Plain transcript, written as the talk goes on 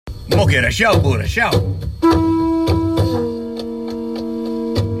Moquera Show, Buddha Show.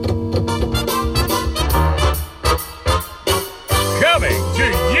 Coming to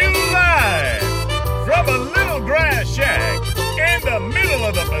you live from a little grass shack in the middle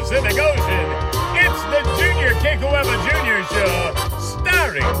of the Pacific Ocean. It's the Junior Kekuewa Jr. Show,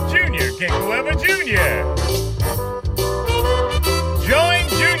 starring Junior Kekuewa Jr. Join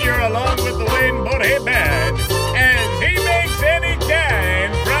Junior along with the Wayne Borhe Band as he makes any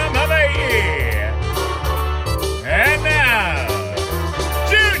kind from Hawaii. And now,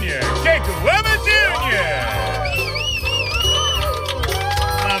 Junior Kekuewa Jr.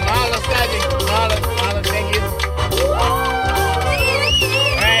 Mahalo, thank you. All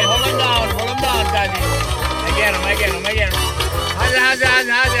right, hold him down, Kaji. I get him.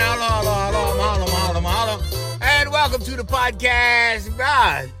 Hello. And welcome to the podcast,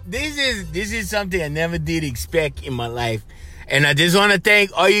 bro. This is something I never did expect in my life. And I just want to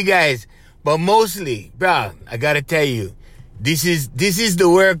thank all you guys. But mostly, bro, I gotta tell you, this is the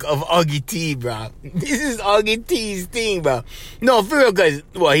work of Augie T, bro. This is Augie T's thing, bro. No, for real, cause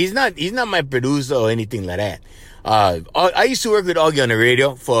he's not my producer or anything like that. I used to work with Augie on the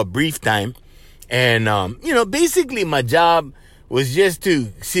radio for a brief time, and basically my job was just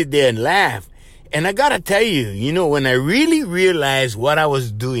to sit there and laugh. And I gotta tell you, when I really realized what I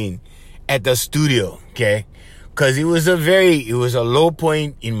was doing at the studio, okay, cause it was a low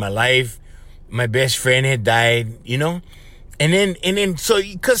point in my life. My best friend had died, And then,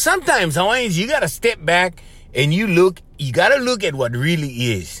 cause sometimes Hawaiians, you gotta step back and you gotta look at what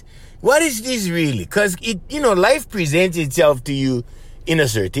really is. What is this really? Cause life presents itself to you in a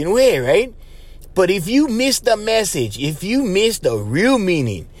certain way, right? But if you miss the message, if you miss the real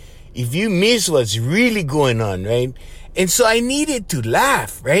meaning, if you miss what's really going on, right? And so I needed to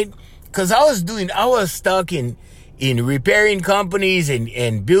laugh, right? Cause I was stuck in repairing companies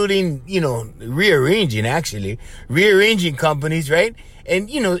and building, rearranging companies, right? And,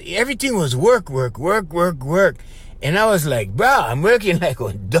 everything was work. And I was like, bro, I'm working like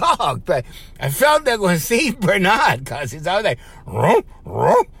a dog. But I felt like on St. Bernard, cause I was like,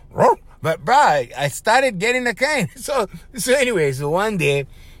 ruh. But bro, I started getting the kind. So one day,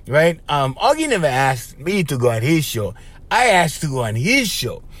 right, Augie never asked me to go on his show. I asked to go on his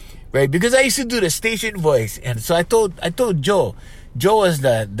show. Right, because I used to do the station voice, and so I told Joe. Joe was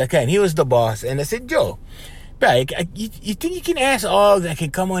the kind, he was the boss, and I said, Joe, bro, you think you can ask Augie I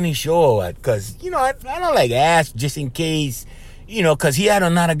can come on his show or what? Because, I don't like ask just in case, because he had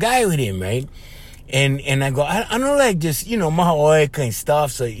another guy with him, right? And I go, I don't like just, maha kind of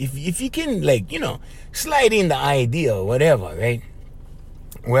stuff, so if you can, slide in the idea or whatever, right?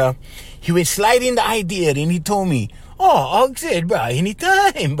 Well, he went sliding the idea, and he told me, Augie said, bro,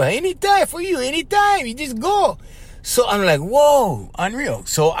 anytime for you, anytime, you just go. So I'm like, whoa, unreal.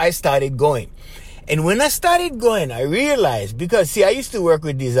 So I started going. And when I started going, I realized, because, I used to work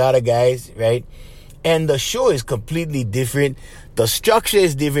with these other guys, right? And the show is completely different. The structure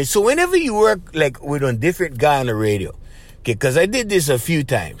is different. So whenever you work, with a different guy on the radio, okay, because I did this a few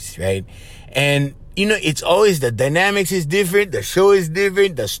times, right? And it's always the dynamics is different, the show is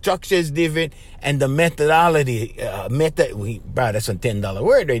different, the structure is different, and the methodology, that's a $10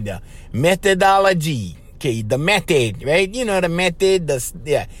 word right there. Methodology, okay, the method, right? The method,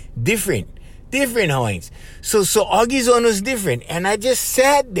 different Hawaiians. So Augie's one was different, and I just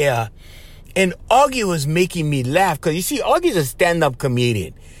sat there, and Augie was making me laugh, because you see, Augie's a stand-up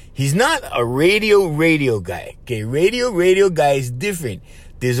comedian. He's not a radio guy, okay? Radio guy is different.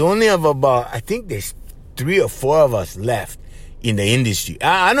 There's only I think there's 3 or 4 of us left in the industry.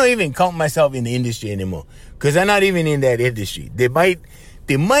 I don't even count myself in the industry anymore, because I'm not even in that industry. There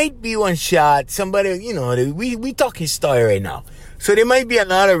might be one shot, somebody, we talking story right now. So there might be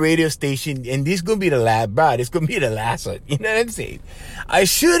another radio station, and this going to be the last, bro, this going to be the last one. You know what I'm saying? I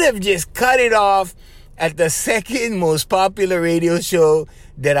should have just cut it off at the second most popular radio show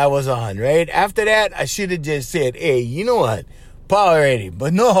that I was on, right? After that, I should have just said, hey, you know what? Power already.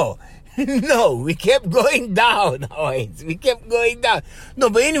 But no, we kept going down. We kept going down. No,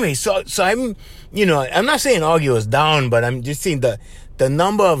 but anyway, so I'm, I'm not saying Augie was down, but I'm just saying the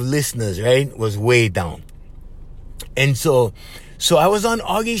number of listeners, right, was way down. And so I was on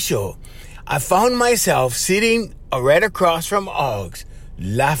Augie's show. I found myself sitting right across from Augs,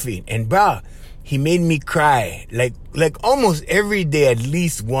 laughing. And bro, he made me cry. Like almost every day, at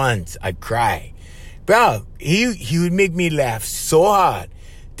least once, I'd cry. Bro, he would make me laugh so hard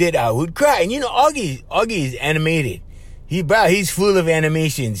that I would cry. And Augie is animated. He's full of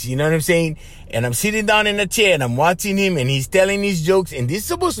animations, you know what I'm saying? And I'm sitting down in a chair and I'm watching him and he's telling his jokes, and this is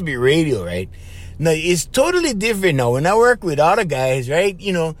supposed to be radio, right? Now, it's totally different now. When I work with other guys, right,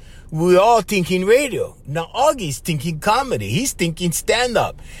 we're all thinking radio. Now, Augie's thinking comedy. He's thinking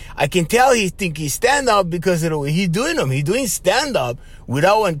stand-up. I can tell he's thinking stand-up because of the way he's doing them. He's doing stand-up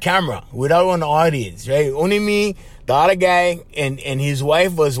without one camera, without one audience, right? Only me, the other guy, and his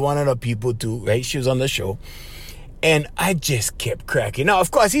wife was one of the people too, right? She was on the show. And I just kept cracking. Now,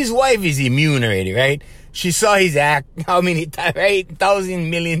 of course, his wife is immune already, right? She saw his act how many times, right? 1,000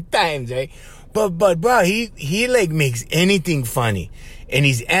 million times, right? But bro, he like makes anything funny. And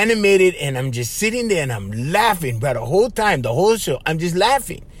he's animated, and I'm just sitting there and I'm laughing, bro, the whole time, the whole show. I'm just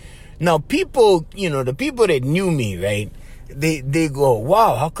laughing. Now, people, the people that knew me, right? They go,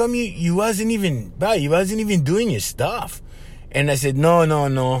 wow, how come you wasn't even doing your stuff? And I said, no.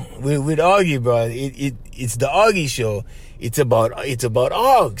 With Augie, bro, it's the Augie show. It's about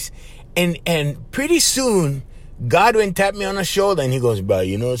Augs. And pretty soon, God went tap me on the shoulder and he goes, bro,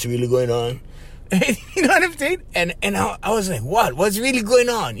 you know what's really going on? You know what I'm saying? And I was like, what? What's really going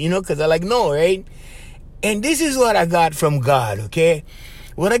on? Because I like, no, right? And this is what I got from God, okay?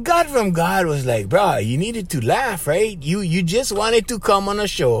 What I got from God was like, bro, you needed to laugh, right? You just wanted to come on a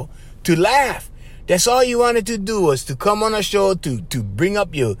show to laugh. That's all you wanted to do, was to come on a show to bring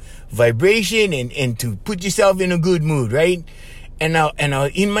up your vibration and to put yourself in a good mood, right? And I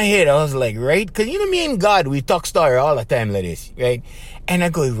in my head, I was like, right? Because me and God, we talk story all the time like this, right? And I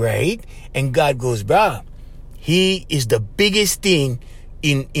go, right? And God goes, bro, he is the biggest thing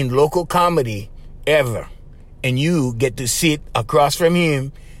in local comedy ever. And you get to sit across from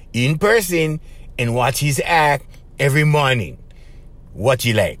him in person and watch his act every morning. What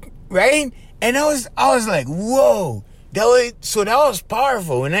you like, right? And I was like, whoa, that was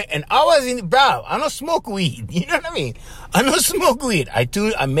powerful. And I was bro, I don't smoke weed. You know what I mean? I don't smoke weed.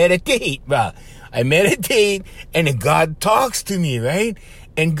 I meditate, bro. I meditate, and then God talks to me, right?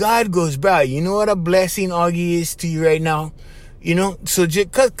 And God goes, bro, you know what a blessing Augie is to you right now? So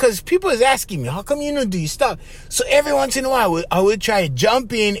cause people is asking me, how come you don't do your stuff? So every once in a while, I would try to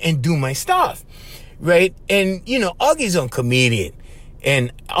jump in and do my stuff, right? And, Augie's a comedian.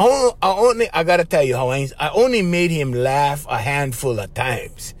 And I gotta tell you, I only made him laugh a handful of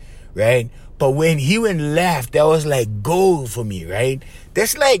times, right? But when he went laugh, that was like gold for me, right?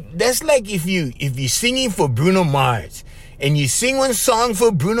 That's like if you're singing for Bruno Mars, and you sing one song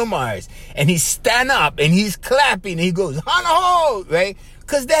for Bruno Mars, and he stand up and he's clapping, and he goes, Hana Ho, right?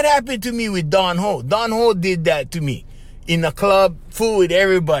 Because that happened to me with Don Ho. Don Ho did that to me in the club, full with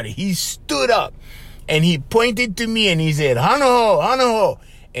everybody. He stood up and he pointed to me and he said, Hana Ho, Hana Ho.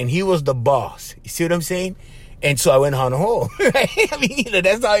 And he was the boss. You see what I'm saying? And so I went Hana Ho. Right? I mean,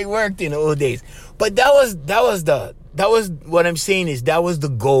 that's how it worked in the old days. But that was what I'm saying is that was the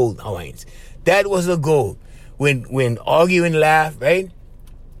gold, Hawaiians. That was the gold. When Augie and laugh, right?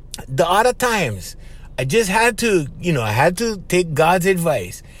 The other times, I just had to, I had to take God's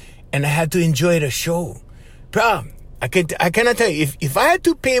advice, and I had to enjoy the show. Bro, I cannot tell you, if I had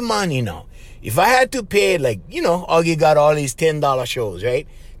to pay money now, if I had to pay, like, Augie got all these $10 shows, right?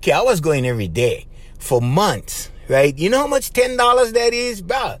 Okay, I was going every day for months, right? You know how much $10 that is?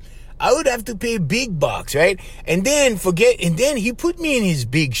 Bro, I would have to pay big bucks, right? And then he put me in his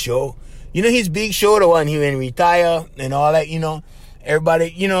big show. His big show, the one he went retire and all that,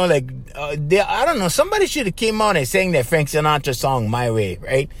 everybody, I don't know, somebody should have came out and sang that Frank Sinatra song, My Way,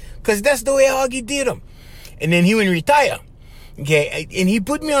 right? Because that's the way Augie did them. And then he went retire. Okay, and he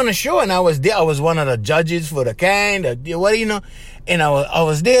put me on a show, and I was there. I was one of the judges for the kind, and I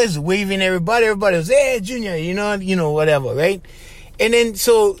was there waving everybody. Everybody was, hey, Junior, whatever, right? And then,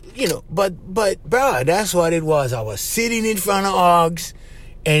 so, but, bro, that's what it was. I was sitting in front of Augs,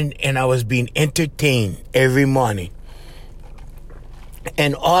 and I was being entertained every morning.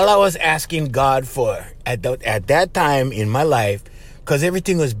 And all I was asking God for at that time in my life, because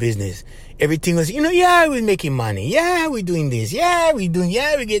everything was business. Everything was, yeah, we're making money. Yeah, we're doing this. Yeah, we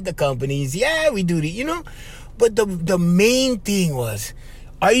get the companies. Yeah, we do the, But the main thing was,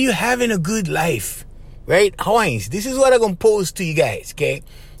 are you having a good life? Right? Hawaiians, this is what I'm going to pose to you guys, okay?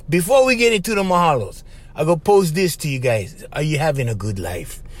 Before we get into the mahalos, I'm going to pose this to you guys. Are you having a good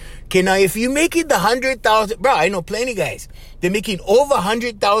life? Okay, now if you make it the 100,000, bro, I know plenty of guys. They're making over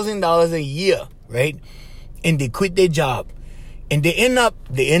 $100,000 a year, right? And they quit their job. And they end up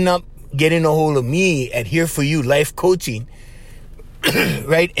getting a hold of me at Here For You Life Coaching,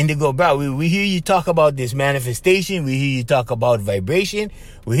 right? And they go, bro, we hear you talk about this manifestation. We hear you talk about vibration.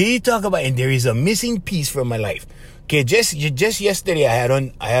 We hear you talk about, and there is a missing piece from my life. Okay, just yesterday I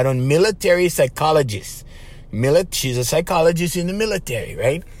had on military psychologist. She's a psychologist in the military,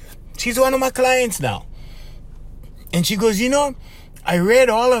 right? She's one of my clients now. And she goes, I read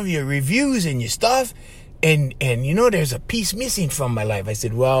all of your reviews and your stuff, And there's a piece missing from my life. I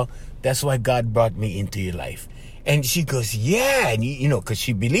said, well, that's why God brought me into your life. And she goes, yeah, and because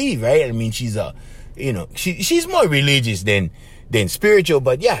she believed, right? I mean, she's she's more religious than spiritual,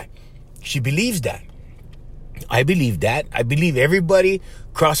 but yeah, she believes that. I believe that. I believe everybody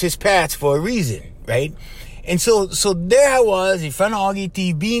crosses paths for a reason, right? And so there I was in front of Augie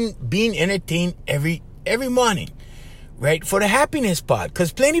T, being entertained every morning, right? For the happiness part,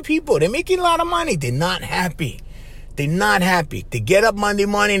 because plenty of people, they're making a lot of money, they're not happy. They're not happy. They get up Monday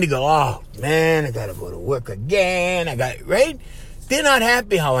morning, they go, oh man, I gotta go to work again. Right? They're not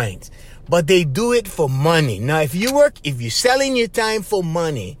happy, Hawaiians. But they do it for money. Now, if you're selling your time for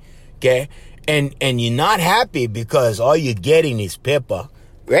money, okay, and you're not happy because all you're getting is pepper,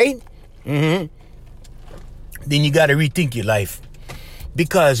 right? Then you gotta rethink your life.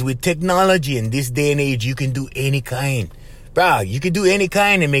 Because with technology in this day and age, you can do any kind. Bro, you can do any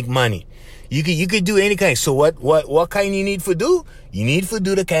kind and make money. You could do any kind. So what kind you need to do? You need to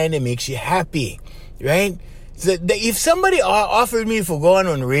do the kind that makes you happy, right? So if somebody offered me for going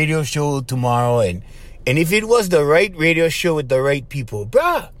on a radio show tomorrow, and if it was the right radio show with the right people,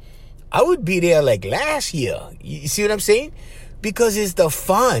 bruh, I would be there like last year. You see what I'm saying? Because it's the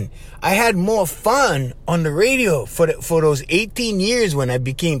fun. I had more fun on the radio for those 18 years when I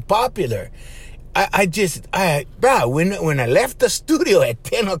became popular. When I left the studio at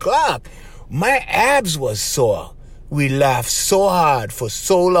 10 o'clock, my abs was sore. We laughed so hard for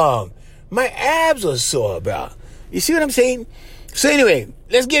so long. My abs was sore, bro. You see what I'm saying? So anyway,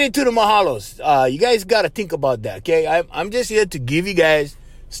 let's get into the mahalos. You guys got to think about that, okay? I'm just here to give you guys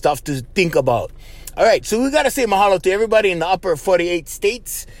stuff to think about. All right, so we got to say mahalo to everybody in the upper 48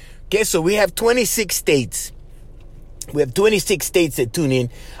 states. Okay, so we have 26 states. We have 26 states that tune in.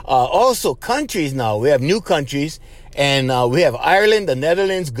 Also, countries now. We have new countries. And we have Ireland, the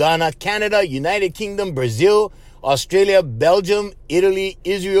Netherlands, Ghana, Canada, United Kingdom, Brazil, Australia, Belgium, Italy,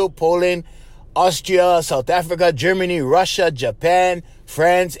 Israel, Poland, Austria, South Africa, Germany, Russia, Japan,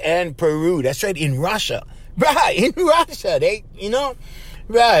 France, and Peru. That's right, in Russia. Bruh, in Russia.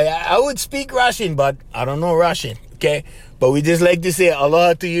 I would speak Russian, but I don't know Russian, okay? But we just like to say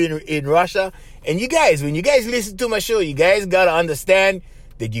aloha to you in Russia. And you guys, when you guys listen to my show, you guys got to understand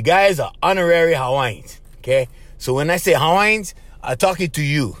that you guys are honorary Hawaiians, okay? So when I say Hawaiians, I'm talking to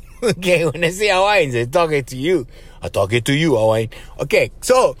you. Okay, when I say Hawaiians, I'm talking to you. I'm talking to you, Hawaiian. Okay,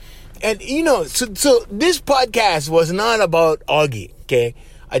 so this podcast was not about Augie, okay?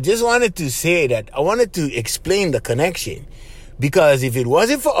 I just wanted to say that I wanted to explain the connection. Because if it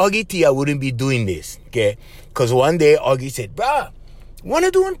wasn't for Augie T, I wouldn't be doing this, okay? Because one day Augie said, bro, want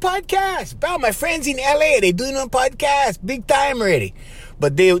to do a podcast? Bro, my friends in LA, they doing a podcast, big time already.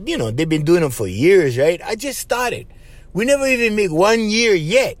 But they've been doing them for years, right? I just started. We never even make 1 year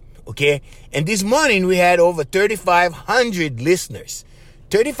yet, okay? And this morning we had over 3,500 listeners.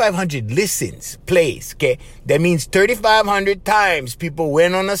 3,500 listens, plays, okay? That means 3,500 times people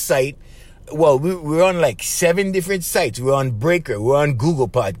went on a site. Well, we're on like 7 different sites. We're on Breaker. We're on Google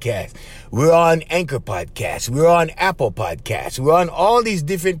Podcasts. We're on Anchor Podcasts. We're on Apple Podcasts. We're on all these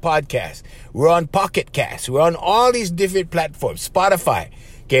different podcasts. We're on Pocket Casts. We're on all these different platforms. Spotify.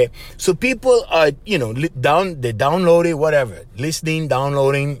 Okay. So people are, they download it, whatever. Listening,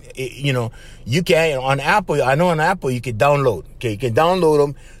 downloading, you can on Apple. I know on Apple you can download. Okay. You can download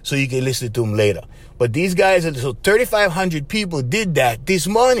them so you can listen to them later. But these guys, so 3,500 people did that this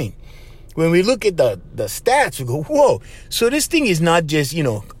morning. When we look at the stats, we go, whoa. So this thing is not just,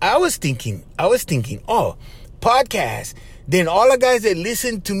 I was thinking, oh, podcast. Then all the guys that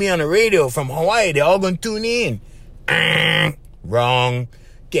listen to me on the radio from Hawaii, they're all going to tune in. Wrong.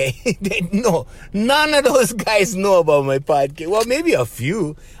 Okay. No, none of those guys know about my podcast. Well, maybe a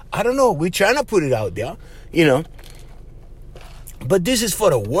few. I don't know. We're trying to put it out there, But this is for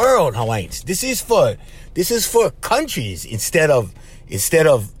the world, Hawaiians. This is for countries instead of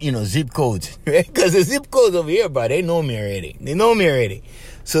zip codes, right? Because the zip codes over here, bro, they know me already.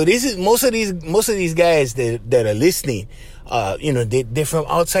 So this is most of these guys that are listening, they're from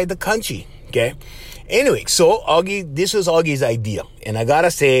outside the country, okay? Anyway, so this was Augie's idea, and I gotta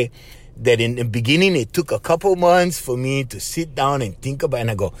say that in the beginning it took a couple months for me to sit down and think about it,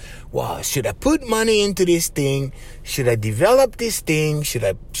 and I go, wow, should I put money into this thing? Should I develop this thing? Should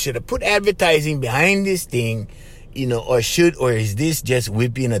I put advertising behind this thing? Or is this just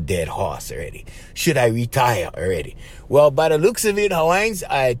whipping a dead horse already? Should I retire already? Well, by the looks of it, Hawaiians,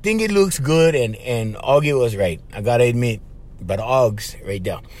 I think it looks good, and Augie was right. I gotta admit, by the Augs right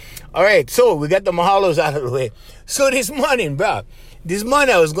there. All right, so we got the mahalos out of the way. So this morning I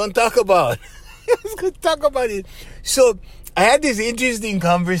was going to talk about it. So I had this interesting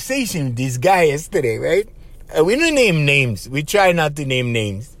conversation with this guy yesterday, right? We don't name names. We try not to name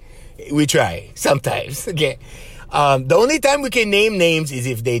names. We try sometimes, okay? The only time we can name names is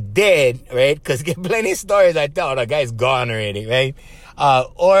if they're dead, right? Because get plenty of stories I tell, the guy's gone already, right?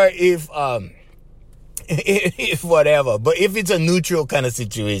 Or if whatever. But if it's a neutral kind of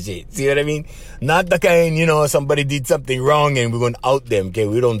situation, see what I mean? Not the kind, somebody did something wrong and we're going to out them, okay?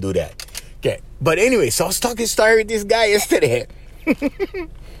 We don't do that. Okay. But anyway, so I was talking story with this guy yesterday.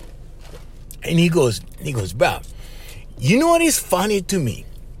 And he goes, bro, you know what is funny to me?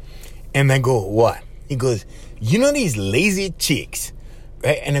 And I go, what? He goes, you know these lazy chicks,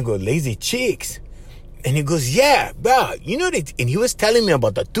 right? And I go, lazy chicks? And he goes, yeah, bro, you know that. And he was telling me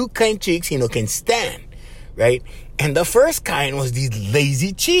about the two kind chicks, can stand, right? And the first kind was these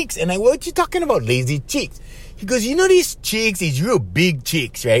lazy chicks. And I go, what you talking about, lazy chicks? He goes, you know these chicks, these real big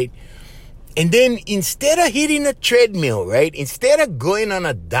chicks, right? And then instead of hitting a treadmill, right? Instead of going on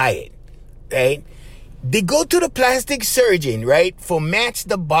a diet, right? They go to the plastic surgeon, right? For match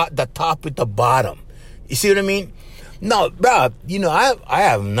the top with the bottom. You see what I mean? No, bro, I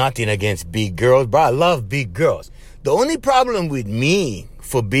have nothing against big girls, bro. I love big girls. The only problem with me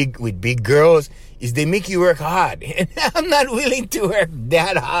with big girls is they make you work hard. And I'm not willing to work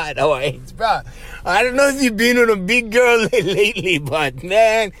that hard, always, bro. I don't know if you've been with a big girl lately, but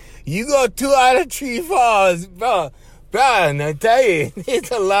man, you go 2 out of 3 falls, bro. Bro, and I tell you,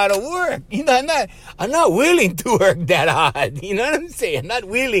 it's a lot of work. I'm not willing to work that hard. You know what I'm saying? I'm not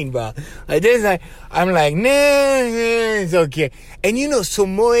willing, bro. I'm like, nah, it's okay. And so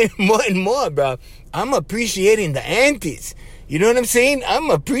more and more, bro, I'm appreciating the aunties. You know what I'm saying? I'm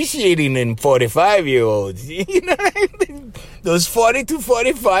appreciating them 45-year-olds. You know what I mean? Those 40 to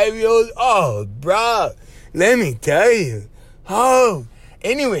 45-year-olds. Oh, bro, let me tell you. Oh,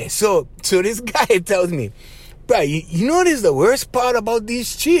 anyway, so this guy tells me, bro, you know what is the worst part about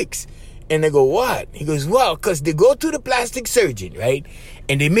these chicks? And I go, what? He goes, well, because they go to the plastic surgeon, right?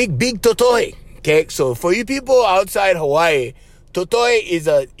 And they make big totoi. Okay, so for you people outside Hawaii,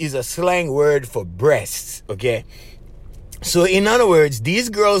 totoi is a slang word for breasts. Okay, so in other words, these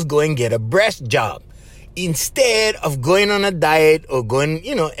girls go and get a breast job instead of going on a diet or going,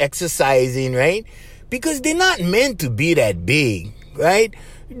 exercising, right? Because they're not meant to be that big, right?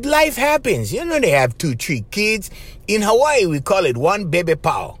 Life happens. They have 2-3 kids. In Hawaii, we call it one baby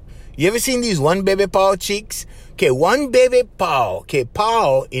pao. You ever seen these one baby pao chicks? Okay, one baby pao. Okay,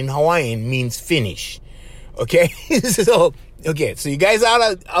 pao in Hawaiian means finish. Okay? so you guys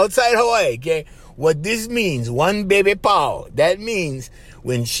are outside Hawaii, okay? What this means, one baby pao, that means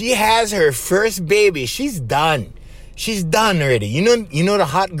when she has her first baby, she's done. She's done already. You know the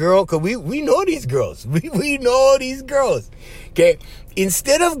hot girl? Because we know these girls. We know these girls. Okay?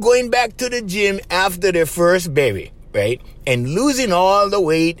 Instead of going back to the gym after their first baby, right? And losing all the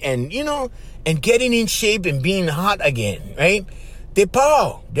weight and, and getting in shape and being hot again, right? They're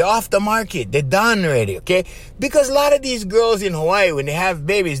off the market. They're done already, okay? Because a lot of these girls in Hawaii, when they have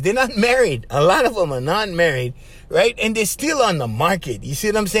babies, they're not married. A lot of them are not married, right? And they're still on the market. You see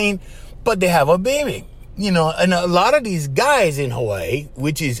what I'm saying? But they have a baby. And a lot of these guys in Hawaii,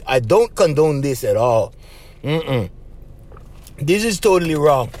 I don't condone this at all. This is totally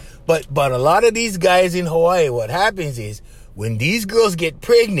wrong. But a lot of these guys in Hawaii, what happens is when these girls get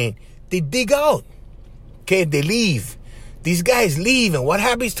pregnant, they dig out. Okay, they leave. These guys leave, and what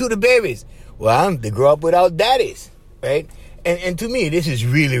happens to the babies? Well, they grow up without daddies, right? And to me, this is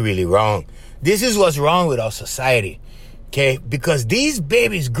really, really wrong. This is what's wrong with our society, okay? Because these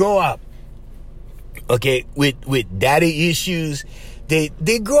babies grow up, okay, with daddy issues.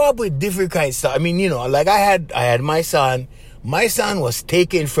 They grow up with different kinds of stuff. I mean, like I had my son. My son was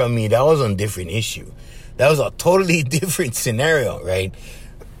taken from me. That was a different issue. That was a totally different scenario, right?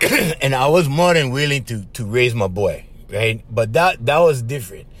 And I was more than willing to raise my boy, right? But that was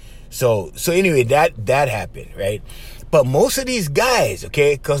different. So anyway, that happened, right? But most of these guys,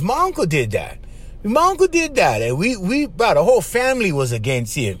 okay, because my uncle did that. My uncle did that, and the whole family was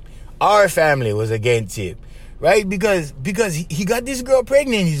against him. Our family was against him, right? Because he got this girl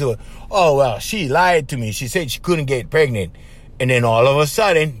pregnant. He said, oh, well, she lied to me. She said she couldn't get pregnant. And then all of a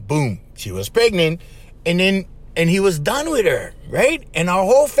sudden, boom, she was pregnant. And he was done with her, right? And our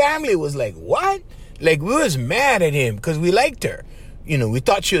whole family was like, what? Like, we was mad at him because we liked her. We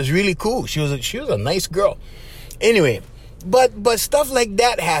thought she was really cool. She was a nice girl. Anyway, but stuff like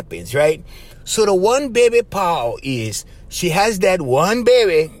that happens, right? So the one baby pao is she has that one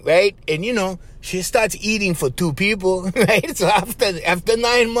baby, right? And she starts eating for 2 people, right? So after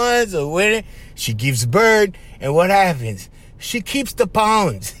 9 months or when she gives birth, and what happens? she keeps the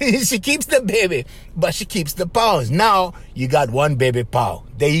pounds. She keeps the baby, but she keeps the pounds. Now you got one baby pow.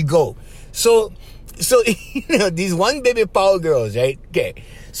 There you go. So these one baby pow girls, right? Okay.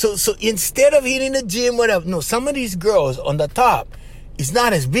 So instead of hitting the gym, whatever, no, some of these girls on the top, it's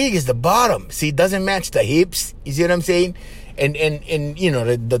not as big as the bottom. See, it doesn't match the hips. You see what I'm saying? And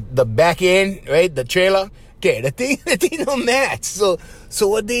the back end, right? The trailer. Okay, the thing don't match. So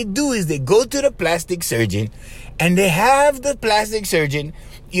what they do is they go to the plastic surgeon, and they have the plastic surgeon,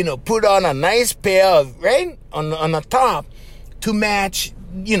 put on a nice pair of, right, on the top to match,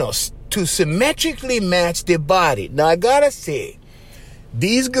 to symmetrically match their body. Now I gotta say,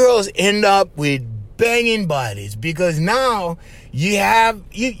 these girls end up with banging bodies because now you have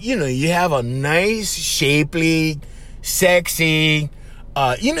a nice, shapely, sexy.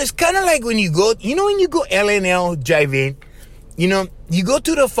 It's kind of like when you go L&L drive-in, you go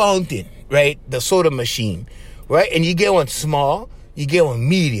to the fountain, right? The soda machine, right? And you get one small, you get one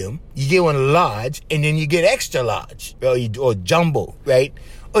medium, you get one large, and then you get extra large or jumbo, right?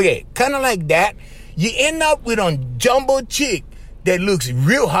 Okay, kind of like that. You end up with a jumbo chick that looks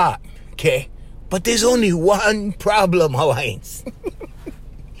real hot, okay? But there's only one problem, Hawaiians.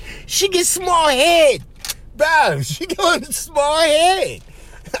 She gets small head. Bro, she got a small head.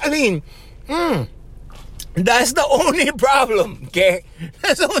 I mean, that's the only problem, okay?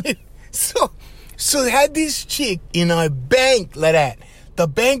 That's the only... So had this chick in a bank like that. The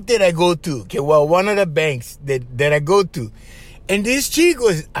bank that I go to, okay, well, one of the banks that I go to. And this chick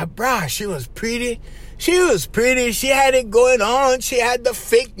was, she was pretty. She was pretty. She had it going on. She had the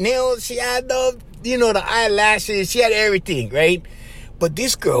fake nails. She had the eyelashes. She had everything, right? But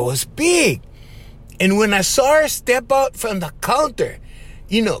this girl was big. And when I saw her step out from the counter,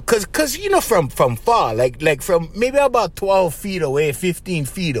 cause from far, like from maybe about 12 feet away, 15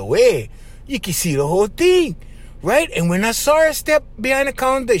 feet away, you can see the whole thing, right? And when I saw her step behind the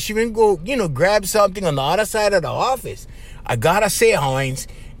counter, she went go, grab something on the other side of the office. I gotta say, Hines,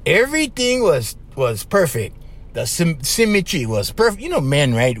 everything was perfect. The symmetry was perfect.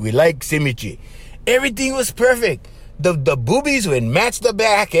 Men, right? We like symmetry. Everything was perfect. The boobies would match the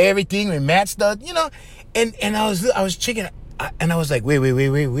back. Everything would match the, And I was checking, and I was like, wait.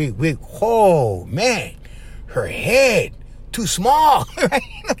 Oh, man. Her head, too small. Right?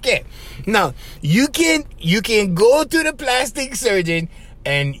 Okay. Now, you can go to the plastic surgeon,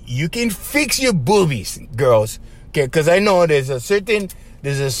 and you can fix your boobies, girls. Okay, because I know there's a certain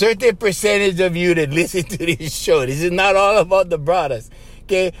percentage of you that listen to this show. This is not all about the brothers.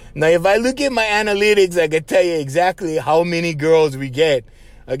 Okay, now if I look at my analytics, I can tell you exactly how many girls we get.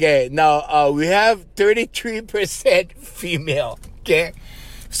 Okay, now we have 33% female. Okay,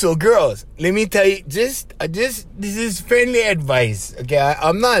 so girls, let me tell you, this is friendly advice. Okay,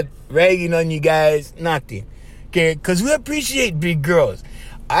 I'm not ragging on you guys, nothing. Okay, because we appreciate big girls.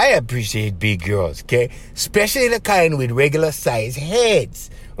 I appreciate big girls, okay? Especially the kind with regular size heads,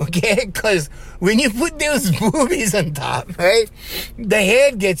 okay? Because when you put those boobies on top, right, the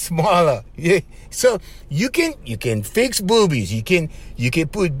head gets smaller. Yeah. So you can fix boobies. You can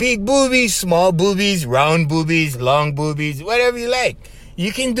put big boobies, small boobies, round boobies, long boobies, whatever you like.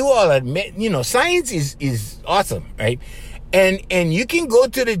 You can do all that. Science is awesome, right? And you can go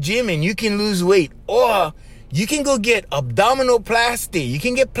to the gym and you can lose weight, or you can go get abdominoplasty. You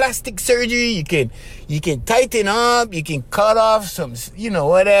can get plastic surgery. You can tighten up. You can cut off some,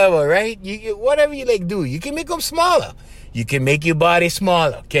 whatever, right? Whatever you like do. You can make them smaller. You can make your body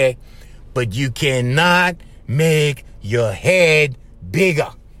smaller, okay? But you cannot make your head bigger.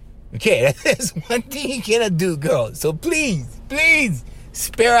 Okay, that's one thing you cannot do, girls. So please,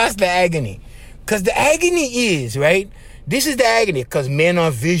 spare us the agony. Because the agony is, right? This is the agony because men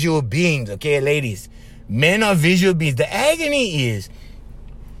are visual beings, okay, ladies? Men are visual beings. The agony is,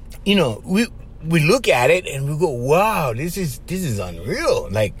 we look at it and we go, wow, this is unreal.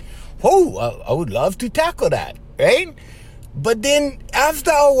 Like, I would love to tackle that, right? But then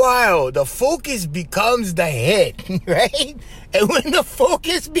after a while, the focus becomes the head, right? And when the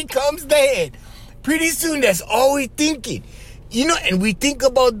focus becomes the head, pretty soon that's all we're thinking. And we think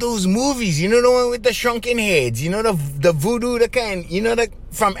about those movies, the one with the shrunken heads, the voodoo, the kind,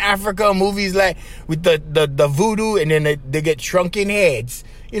 from Africa movies like with the voodoo and then they get shrunken heads.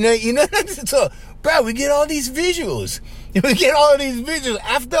 So, bro, we get all these visuals.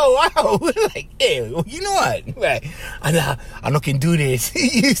 After a while, we're like, hey, you know what? Right. I know can do this.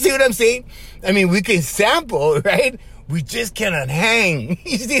 You see what I'm saying? I mean, we can sample, right? We just cannot hang.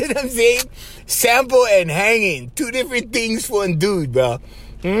 You see what I'm saying? Sample and hanging. Two different things for a dude, bro.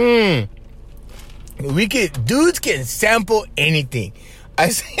 Dudes can sample anything.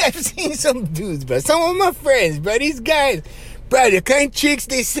 I've seen some dudes, bro. Some of my friends, bro. These guys, bro, the kind of chicks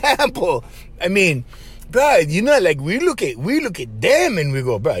they sample. I mean, bro, you know, like we look at them and we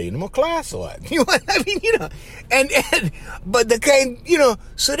go, bro, you know, more class or what? You know what I mean? You know, and but the kind, you know,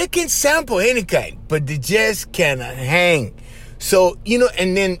 so they can sample any kind, but they just cannot hang. So, you know,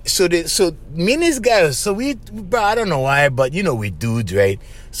 and then, so me and this guy, so bro, I don't know why, but, you know, we dudes, right?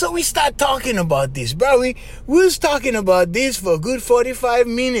 So we start talking about this, bro. We was talking about this for a good 45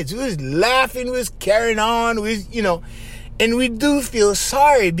 minutes. We was laughing, we was carrying on, you know, and we do feel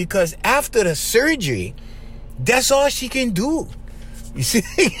sorry because after the surgery, that's all she can do. You see,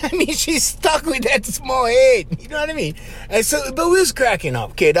 I mean, she's stuck with that small head. You know what I mean? And so, but we was cracking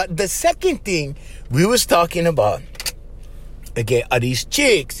up. Okay, the second thing we was talking about, okay, are these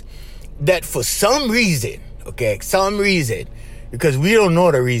chicks that for some reason, because we don't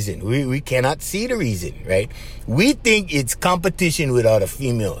know the reason, we cannot see the reason, right? We think it's competition with other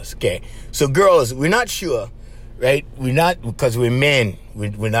females, okay? So girls, we're not sure, right? We're not, because we're men,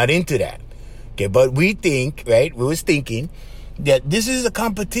 we're not into that, okay? But we think, right, we was thinking that this is a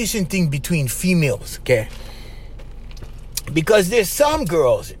competition thing between females, okay? Because there's some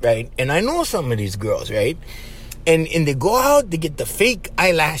girls, right, and I know some of these girls, right? And they go out, they get the fake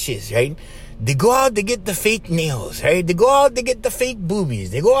eyelashes, right? They go out, they get the fake nails, right? They go out, they get the fake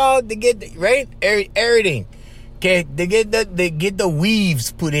boobies. They go out, they get, right? Everything. Okay? They get the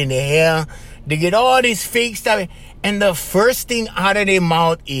weaves put in their hair. They get all this fake stuff. And the first thing out of their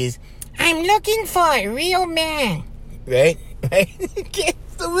mouth is, I'm looking for a real man. Right? Right? Okay?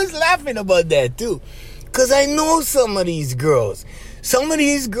 So I was laughing about that too. Because I know some of these girls. Some of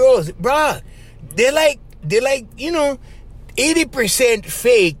these girls, bruh, they're like, you know, 80%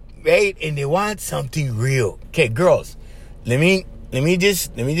 fake, right? And they want something real. Okay, girls, let me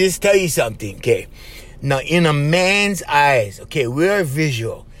just tell you something, okay? Now, in a man's eyes, okay, we're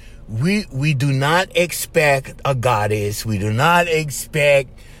visual. We do not expect a goddess. We do not expect,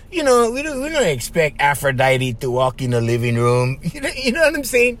 you know, we don't expect Aphrodite to walk in the living room. You know what I'm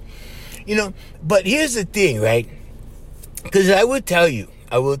saying? You know, but here's the thing, right? Because I will tell you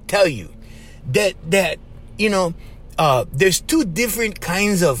that you know, there's two different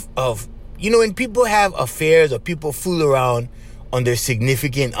kinds of, you know, when people have affairs or people fool around on their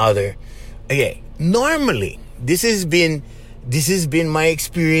significant other. Okay, normally, this has been my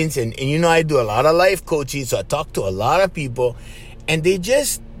experience, and you know, I do a lot of life coaching, so I talk to a lot of people, and they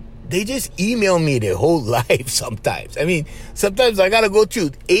just email me their whole life sometimes. I mean, sometimes I gotta go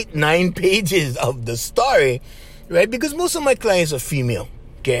through 8-9 pages of the story, right? Because most of my clients are female,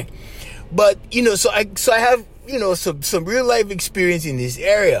 okay? But, you know, so I have, you know, some real life experience in this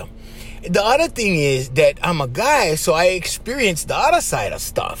area. The other thing is that I'm a guy, so I experience the other side of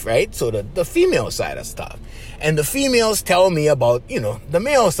stuff, right? So the female side of stuff. And the females tell me about, you know, the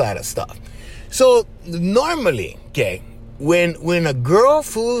male side of stuff. So normally, okay, when a girl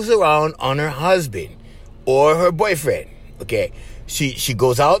fools around on her husband or her boyfriend, okay, she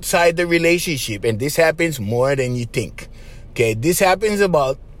goes outside the relationship, and this happens more than you think. Okay, this happens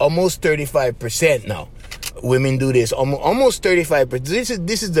about almost 35% now. Women do this almost 35%.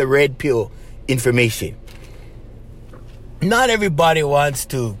 This is the red pill information. Not everybody wants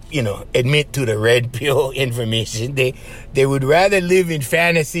to, you know, admit to the red pill information. They would rather live in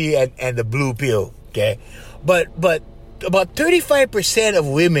fantasy and the blue pill. Okay, but about 35% of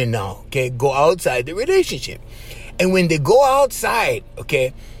women now, okay, go outside the relationship, and when they go outside,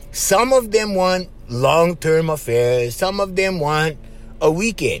 okay, some of them want long-term affairs. Some of them want a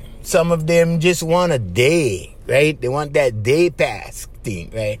weekend. Some of them just want a day, right? They want that day pass thing,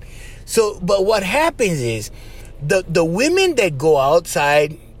 right? So, but what happens is the women that go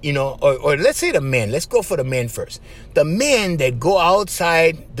outside, you know, or let's say the men, let's go for the men first. The men that go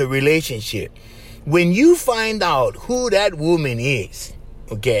outside the relationship, when you find out who that woman is,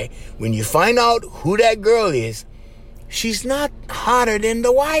 okay, when you find out who that girl is, she's not hotter than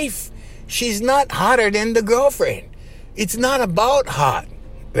the wife. She's not hotter than the girlfriend. It's not about hot,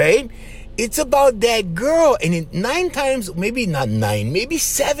 right? It's about that girl. And 9 times, maybe not 9, maybe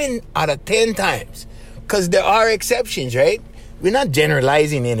 7 out of 10 times. Because there are exceptions, right? We're not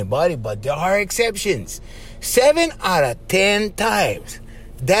generalizing anybody, but there are exceptions. 7 out of 10 times,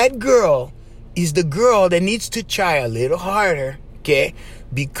 that girl is the girl that needs to try a little harder, okay?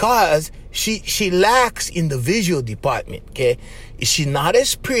 Because she lacks in the visual department, okay? She's not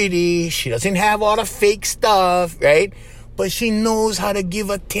as pretty. She doesn't have all the fake stuff, right? But she knows how to give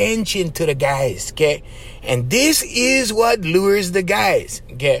attention to the guys, okay? And this is what lures the guys,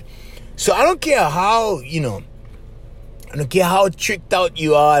 okay? So I don't care how, you know, I don't care how tricked out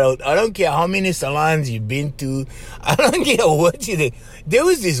you are. I don't care how many salons you've been to. I don't care what you do. there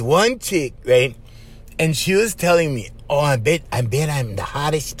was this one chick, right? And she was telling me, oh, I bet I'm the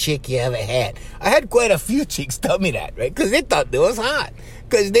hottest chick you ever had. I had quite a few chicks tell me that, right? Because they thought they was hot.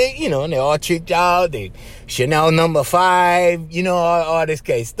 Because they, they all tricked out. They Chanel number 5, all this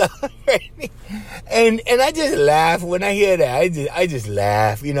kind of stuff. Right? And I just laugh when I hear that. I just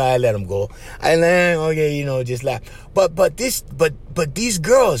laugh. I let them go. I learn, okay, just laugh. But these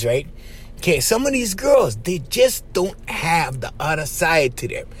girls, right? Okay, some of these girls, they just don't have the other side to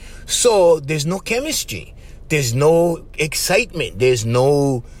them. So there's no chemistry. There's no excitement. There's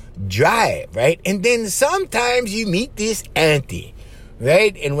no drive, right? And then sometimes you meet this auntie,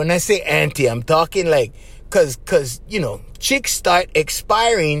 right? And when I say auntie, I'm talking like, cause chicks start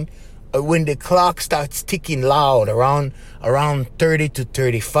expiring when the clock starts ticking loud around 30 to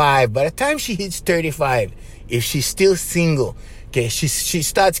 35. By the time she hits 35, if she's still single, okay, she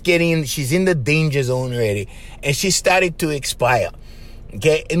starts she's in the danger zone already, and she started to expire.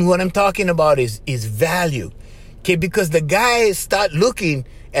 Okay, and what I'm talking about is value. Okay, because the guys start looking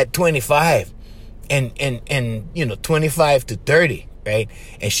at 25 and 25 to 30, right?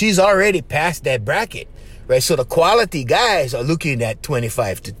 And she's already past that bracket, right? So the quality guys are looking at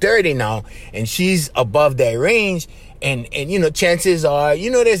 25 to 30 now, and she's above that range. And chances are,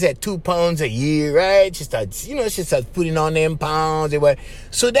 there's that 2 pounds a year, right? She starts putting on them pounds and what.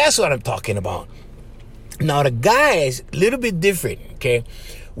 So that's what I'm talking about. Now the guys, a little bit different, okay?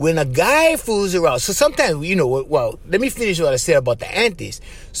 When a guy fools around, so sometimes, well, let me finish what I said about the aunties.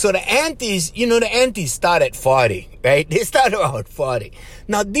 So the aunties, the aunties start at 40, right? They start around 40.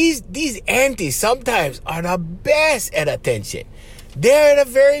 Now these aunties sometimes are the best at attention. They're the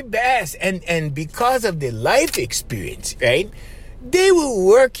very best. And because of their life experience, right? They will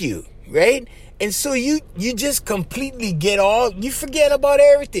work you, right? And so you just completely you forget about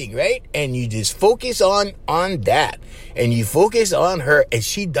everything, right? And you just focus on that. And you focus on her, and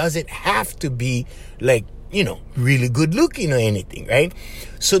she doesn't have to be like, really good looking or anything, right?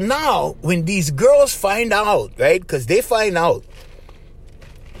 So now when these girls find out, right? Because they find out,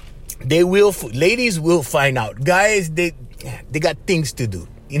 ladies will find out. Guys, they got things to do.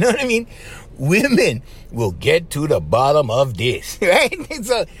 You know what I mean? Women will get to the bottom of this, right?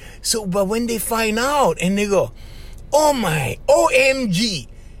 But when they find out and they go, oh my, OMG,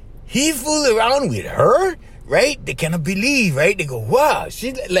 he fooled around with her, right? They cannot believe, right? They go, wow,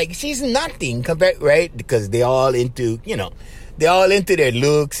 she's nothing compared, right? Because they're all into, they're all into their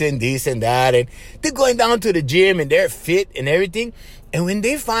looks and this and that. And they're going down to the gym and they're fit and everything. And when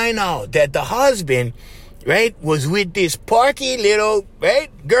they find out that the husband, right, was with this porky little,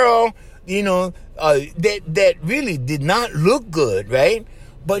 right, girl, that really did not look good, right?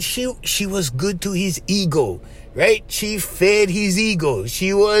 But she was good to his ego, right? She fed his ego.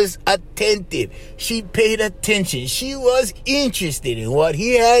 She was attentive. She paid attention. She was interested in what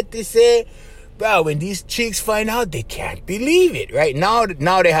he had to say. Bro, when these chicks find out, they can't believe it, right? Now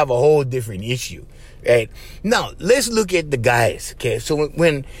they have a whole different issue, right? Now, let's look at the guys, okay? So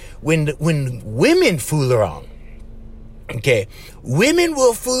when women fool around, okay, women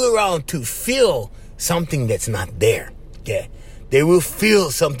will fool around to feel something that's not there, okay? They will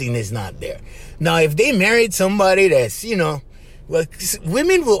feel something that's not there. Now, if they married somebody that's,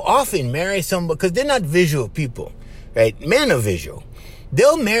 women will often marry somebody, because they're not visual people, right? Men are visual.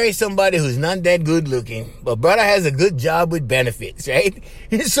 They'll marry somebody who's not that good looking, but brother has a good job with benefits, right?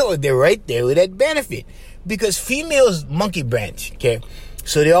 So they're right there with that benefit. Because females monkey branch, okay?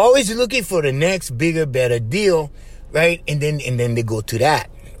 So they're always looking for the next bigger, better deal, right? And then they go to that.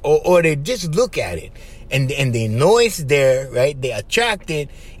 Or they just look at it. And they know it's there, right? They attract it,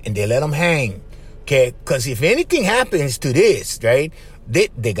 and they let them hang, okay? Because if anything happens to this, right,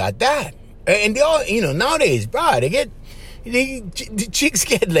 they got that. And they all, nowadays, bro, the chicks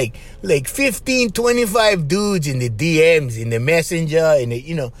get like 15, 25 dudes in the DMs, in the messenger, in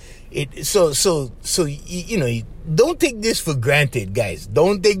the, don't take this for granted, guys.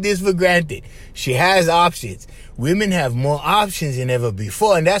 Don't take this for granted. She has options. Women have more options than ever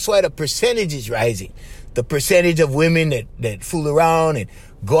before, and that's why the percentage is rising. The percentage of women that fool around and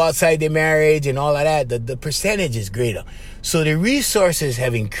go outside their marriage and all of that, the percentage is greater. So the resources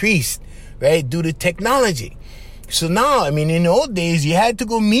have increased, right, due to technology. So now, in the old days, you had to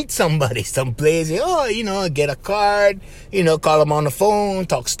go meet somebody someplace. Get a card, call them on the phone,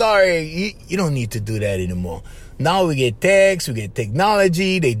 talk story. You don't need to do that anymore. Now we get text, we get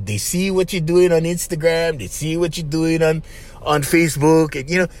technology. They see what you're doing on Instagram. They see what you're doing on Facebook.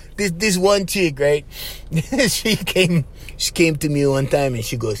 And, this one chick, right? she came to me one time and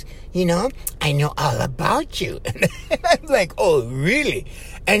she goes, I know all about you. And I'm like, oh, really?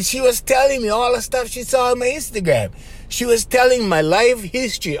 And she was telling me all the stuff she saw on my Instagram. she was telling my life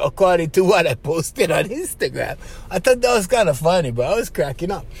history according to what I posted on Instagram. I thought that was kind of funny, but I was cracking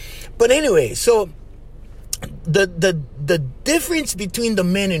up. But anyway, so the difference between the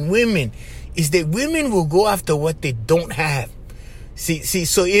men and women is that women will go after what they don't have. See,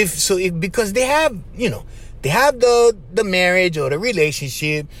 so if because they have, they have the marriage or the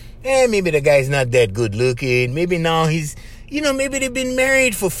relationship, and maybe the guy's not that good looking. Maybe now he's, maybe they've been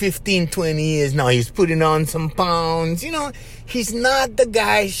married for 15, 20 years. Now he's putting on some pounds. He's not the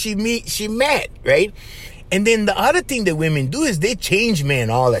guy she met, right? And then the other thing that women do is they change men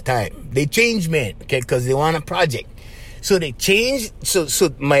all the time. They change men, okay, because they want a project. So they change. So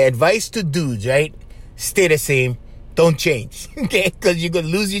my advice to dudes, right? Stay the same. Don't change, okay? Because you're going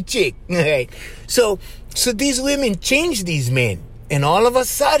to lose your chick, right? So these women change these men. And all of a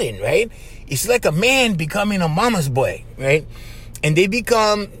sudden, right? It's like a man becoming a mama's boy, right? And they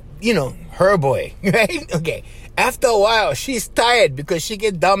become, her boy, right? Okay. After a while, she's tired because she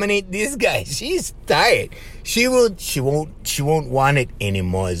can dominate this guy. She's tired. She won't want it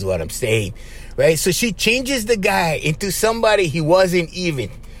anymore, is what I'm saying, right? So she changes the guy into somebody he wasn't even,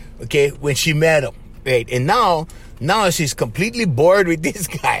 okay, when she met him, right? And now she's completely bored with this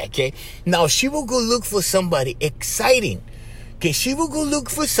guy, okay? Now she will go look for somebody exciting, okay? She will go look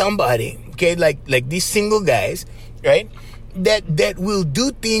for somebody, okay, like these single guys, right? That will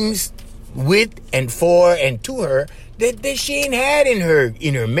do things with and for and to her that she ain't had in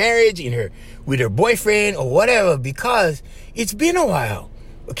her marriage, with her boyfriend or whatever, because it's been a while,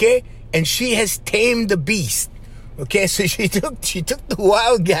 okay? And she has tamed the beast, okay? So she took the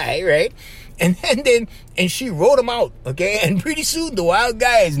wild guy, right? And she wrote him out, okay? And pretty soon the wild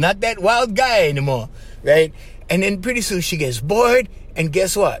guy is not that wild guy anymore, right? And then pretty soon she gets bored, and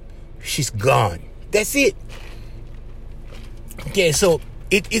guess what? She's gone. That's it. Okay, so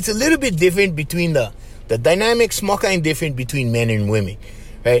it's a little bit different between the dynamics, small kind different between men and women,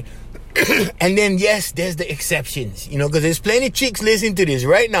 right? And then, yes, there's the exceptions, because there's plenty of chicks listening to this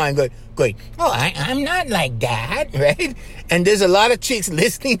right now and going, oh, I'm not like that, right? And there's a lot of chicks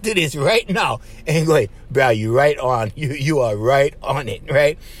listening to this right now and going, bro, you right on. You are right on it,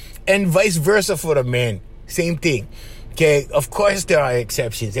 right? And vice versa for the men. Same thing. Okay, of course there are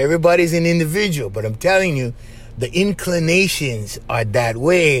exceptions. Everybody's an individual, but I'm telling you, the inclinations are that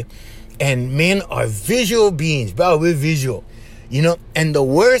way, and men are visual beings. Bro, we're visual, and the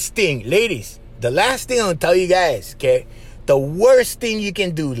worst thing, ladies, the last thing I'm gonna tell you guys, okay, the worst thing you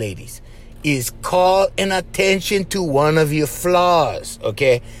can do, ladies, is call an attention to one of your flaws,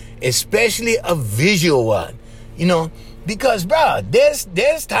 okay, especially a visual one, because, bro,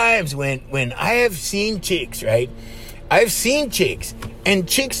 there's times when I have seen chicks, right? I've seen chicks, and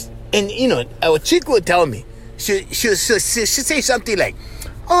a chick will tell me, she'll say something like,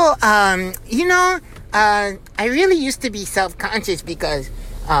 oh, I really used to be self-conscious because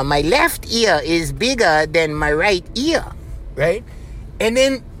my left ear is bigger than my right ear, right? And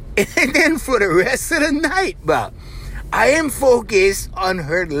then for the rest of the night, bro, I am focused on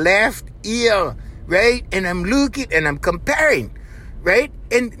her left ear, right? And I'm looking and I'm comparing, right?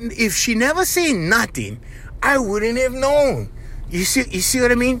 And if she never say nothing, I wouldn't have known. You see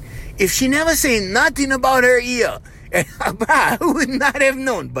what I mean? If she never say nothing about her ear, I would not have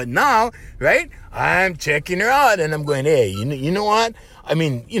known. But now, right, I'm checking her out and I'm going, hey, you know what? I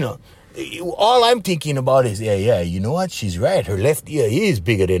mean, all I'm thinking about is, yeah, you know what? She's right. Her left ear is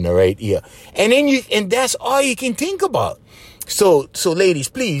bigger than the right ear. And that's all you can think about. So ladies,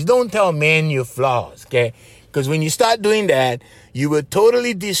 please don't tell men your flaws, okay? Because when you start doing that, you will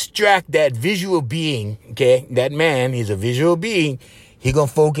totally distract that visual being, okay? That man is a visual being. He gonna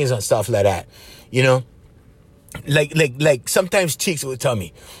focus on stuff like that, Like sometimes chicks will tell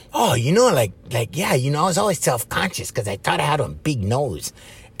me, oh, yeah, I was always self-conscious because I thought I had a big nose.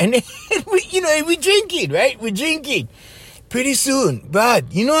 And then, we drink it, right? We drink it. Pretty soon,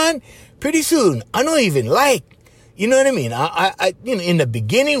 Brad, you know what? Pretty soon, I don't even like. You know what I mean? I in the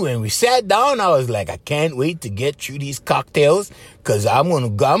beginning when we sat down, I was like, I can't wait to get through these cocktails because I'm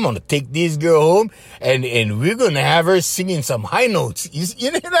gonna take this girl home and we're gonna have her singing some high notes.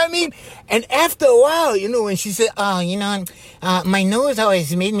 You know what I mean? And after a while, when she said, oh, my nose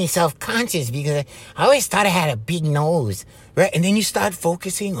always made me self-conscious because I always thought I had a big nose, right? And then you start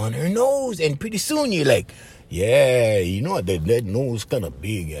focusing on her nose, and pretty soon you're like, Yeah, you know that nose kind of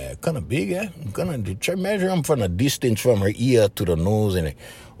big, kind of big. I'm gonna try measure them from a distance from her ear to the nose, and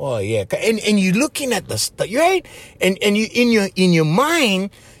oh yeah, and you looking at the stuff, right? And you in your mind,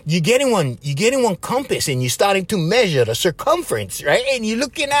 you're getting one compass, and you're starting to measure the circumference, right? And you're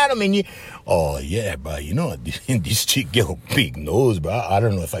looking at them, and oh yeah, bro, you know this chick get a big nose, bro. I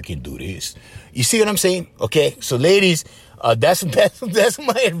don't know if I can do this. You see what I'm saying? Okay, so ladies, that's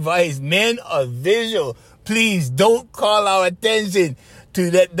my advice. Men are visual. Please don't call our attention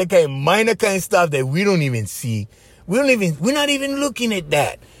to the kind of minor kind of stuff that we don't even see. We're not even looking at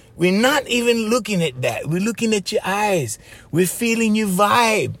that. We're not even looking at that. We're looking at your eyes. We're feeling your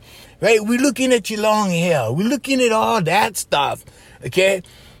vibe, right? We're looking at your long hair. We're looking at all that stuff, okay?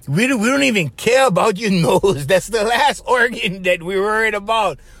 We don't even care about your nose. That's the last organ that we're worried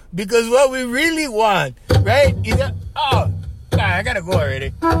about. Because what we really want, right? Oh, God, I gotta go already.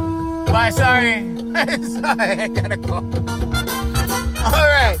 Bye, sorry. Sorry, I gotta go. All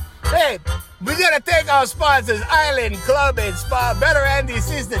right. Hey, we're gonna thank our sponsors, Island Club and Spa, Better Andy's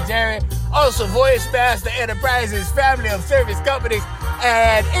sister Jerry, also Voice Master Enterprises, family of service companies,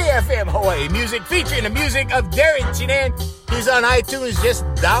 and AFM Hawaii Music, featuring the music of Darren Chinen. He's on iTunes. Just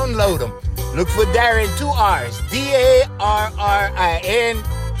download him. Look for Darren, 2 R's, Darrin,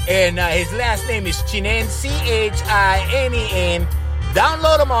 and his last name is Chinen, Chinen.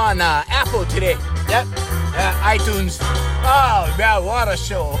 Download them on Apple today. Yep. iTunes. Oh, man, what a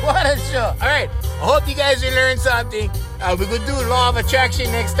show. What a show. All right. I hope you guys will learn something. We're going to do Law of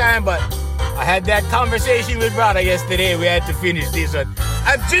Attraction next time, but I had that conversation with brother yesterday. We had to finish this one.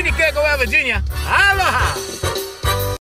 I'm Junior Keko Virginia. Aloha.